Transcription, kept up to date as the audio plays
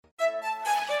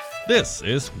This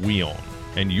is WION,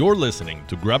 and you're listening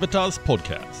to Gravitas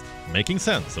podcast, making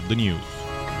sense of the news.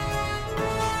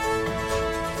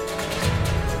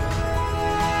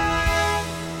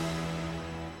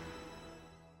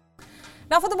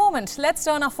 Now for the moment, let's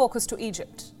turn our focus to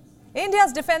Egypt.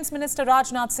 India's Defence Minister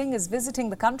Rajnath Singh is visiting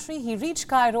the country. He reached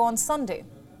Cairo on Sunday.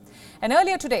 And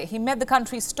earlier today, he met the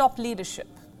country's top leadership.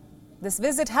 This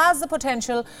visit has the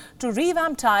potential to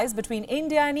revamp ties between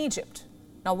India and Egypt.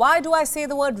 Now, why do I say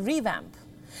the word revamp?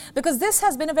 Because this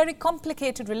has been a very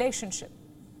complicated relationship.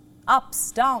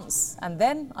 Ups, downs, and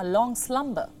then a long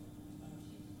slumber.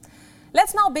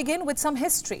 Let's now begin with some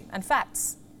history and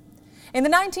facts. In the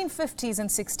 1950s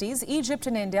and 60s, Egypt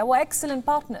and India were excellent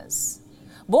partners.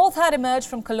 Both had emerged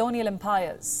from colonial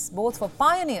empires. Both were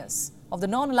pioneers of the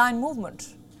non-aligned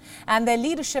movement. And their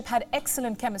leadership had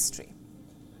excellent chemistry.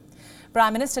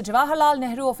 Prime Minister Jawaharlal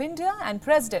Nehru of India and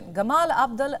President Gamal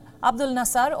Abdel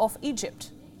Nasser of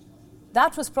Egypt.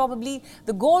 That was probably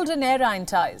the golden era in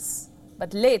ties.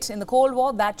 But late in the Cold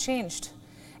War, that changed.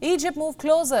 Egypt moved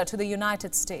closer to the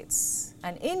United States.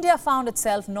 And India found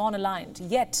itself non-aligned,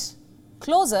 yet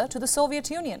closer to the Soviet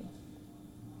Union.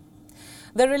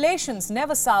 The relations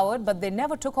never soured, but they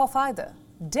never took off either.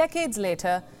 Decades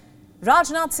later,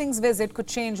 Rajnath Singh's visit could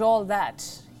change all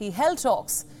that. He held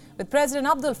talks with President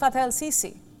Abdel Fattah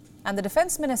el-Sisi and the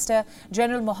Defence Minister,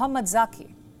 General Mohammad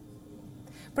Zaki.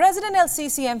 President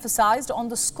el-Sisi emphasized on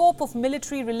the scope of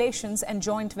military relations and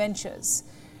joint ventures.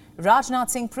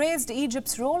 Rajnath Singh praised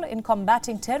Egypt's role in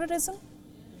combating terrorism.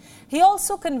 He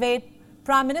also conveyed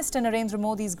Prime Minister Narendra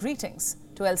Modi's greetings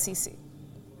to el-Sisi.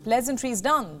 Pleasantries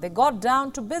done, they got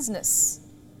down to business.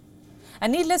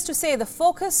 And needless to say, the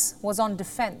focus was on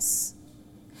defence.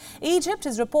 Egypt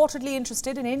is reportedly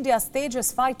interested in India's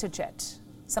Tejas fighter jet.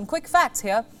 Some quick facts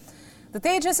here. The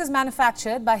Tejas is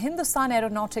manufactured by Hindustan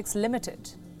Aeronautics Limited.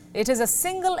 It is a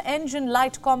single-engine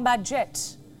light combat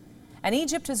jet, and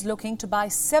Egypt is looking to buy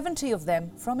 70 of them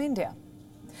from India.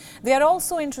 They are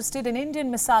also interested in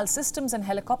Indian missile systems and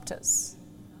helicopters.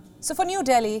 So for New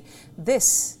Delhi,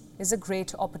 this is a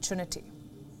great opportunity.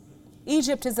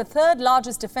 Egypt is the third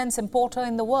largest defence importer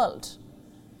in the world.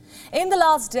 In the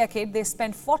last decade, they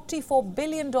spent $44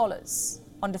 billion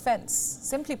on defence.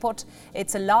 Simply put,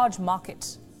 it's a large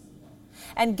market.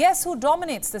 And guess who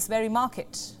dominates this very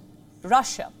market?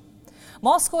 Russia.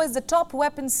 Moscow is the top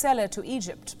weapons seller to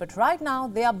Egypt, but right now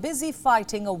they are busy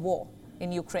fighting a war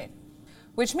in Ukraine,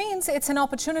 which means it's an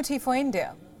opportunity for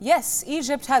India. Yes,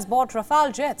 Egypt has bought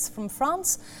Rafale jets from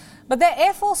France, but their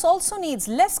Air Force also needs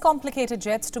less complicated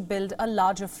jets to build a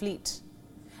larger fleet.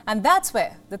 And that's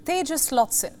where the Tejas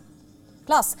slots in.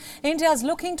 Plus, India is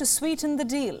looking to sweeten the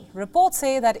deal. Reports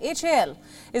say that HAL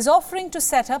is offering to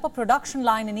set up a production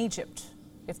line in Egypt.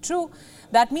 If true,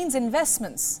 that means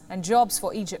investments and jobs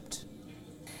for Egypt.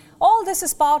 All this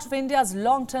is part of India's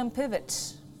long-term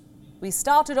pivot. We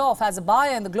started off as a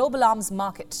buyer in the global arms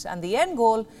market, and the end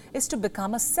goal is to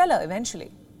become a seller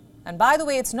eventually. And by the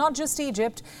way, it's not just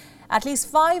Egypt. At least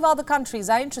 5 other countries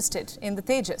are interested in the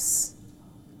Tejas.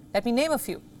 Let me name a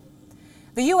few.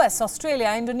 The US,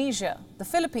 Australia, Indonesia, the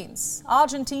Philippines,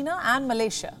 Argentina and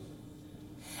Malaysia.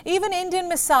 Even Indian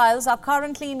missiles are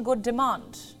currently in good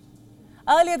demand.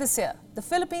 Earlier this year, the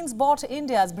Philippines bought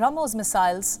India's BrahMos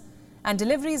missiles and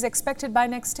delivery is expected by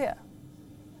next year.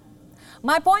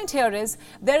 My point here is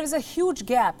there is a huge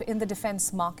gap in the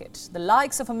defense market. The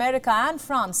likes of America and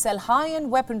France sell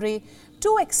high-end weaponry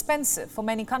too expensive for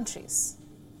many countries.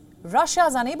 Russia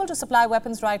is unable to supply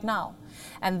weapons right now,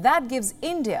 and that gives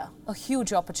India a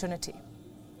huge opportunity.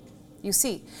 You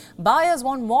see, buyers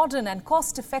want modern and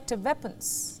cost-effective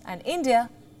weapons, and India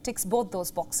ticks both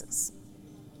those boxes.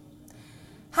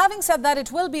 Having said that,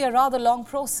 it will be a rather long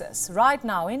process. Right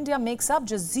now, India makes up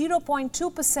just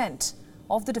 0.2%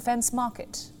 of the defense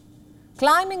market.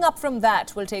 Climbing up from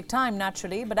that will take time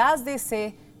naturally, but as they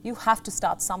say, you have to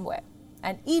start somewhere.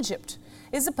 And Egypt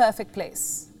is the perfect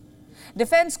place.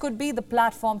 Defense could be the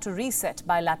platform to reset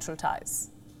bilateral ties.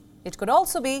 It could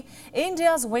also be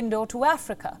India's window to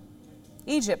Africa.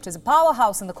 Egypt is a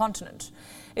powerhouse in the continent.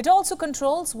 It also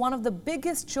controls one of the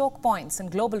biggest choke points in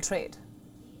global trade,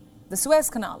 the Suez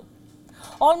Canal.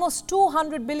 Almost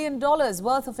 $200 billion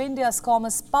worth of India's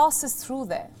commerce passes through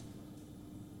there.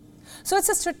 So it's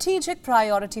a strategic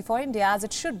priority for India, as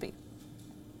it should be.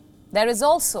 There is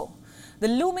also the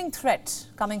looming threat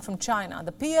coming from China.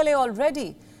 The PLA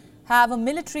already have a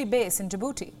military base in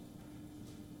Djibouti.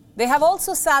 They have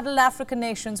also saddled African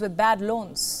nations with bad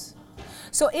loans.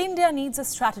 So India needs a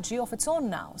strategy of its own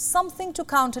now, something to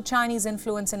counter Chinese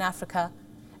influence in Africa.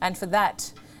 And for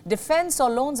that, defense or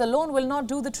loans alone will not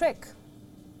do the trick.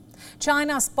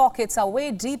 China's pockets are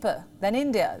way deeper than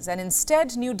India's, and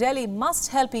instead New Delhi must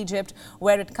help Egypt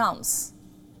where it counts.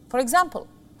 For example,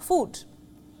 food.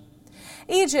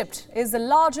 Egypt is the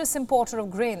largest importer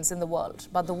of grains in the world,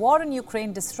 but the war in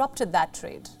Ukraine disrupted that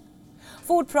trade.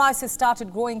 Food prices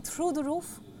started going through the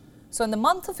roof, so in the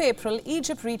month of April,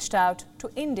 Egypt reached out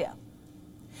to India.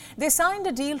 They signed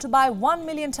a deal to buy 1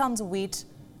 million tons of wheat,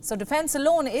 so defense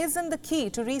alone isn't the key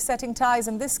to resetting ties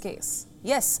in this case.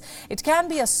 Yes, it can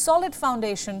be a solid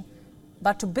foundation,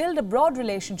 but to build a broad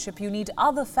relationship, you need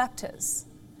other factors,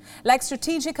 like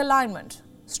strategic alignment,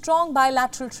 strong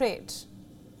bilateral trade.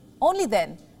 Only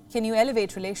then can you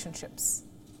elevate relationships.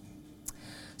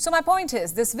 So my point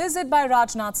is, this visit by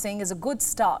Rajnath Singh is a good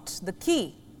start. The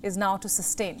key is now to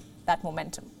sustain that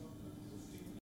momentum.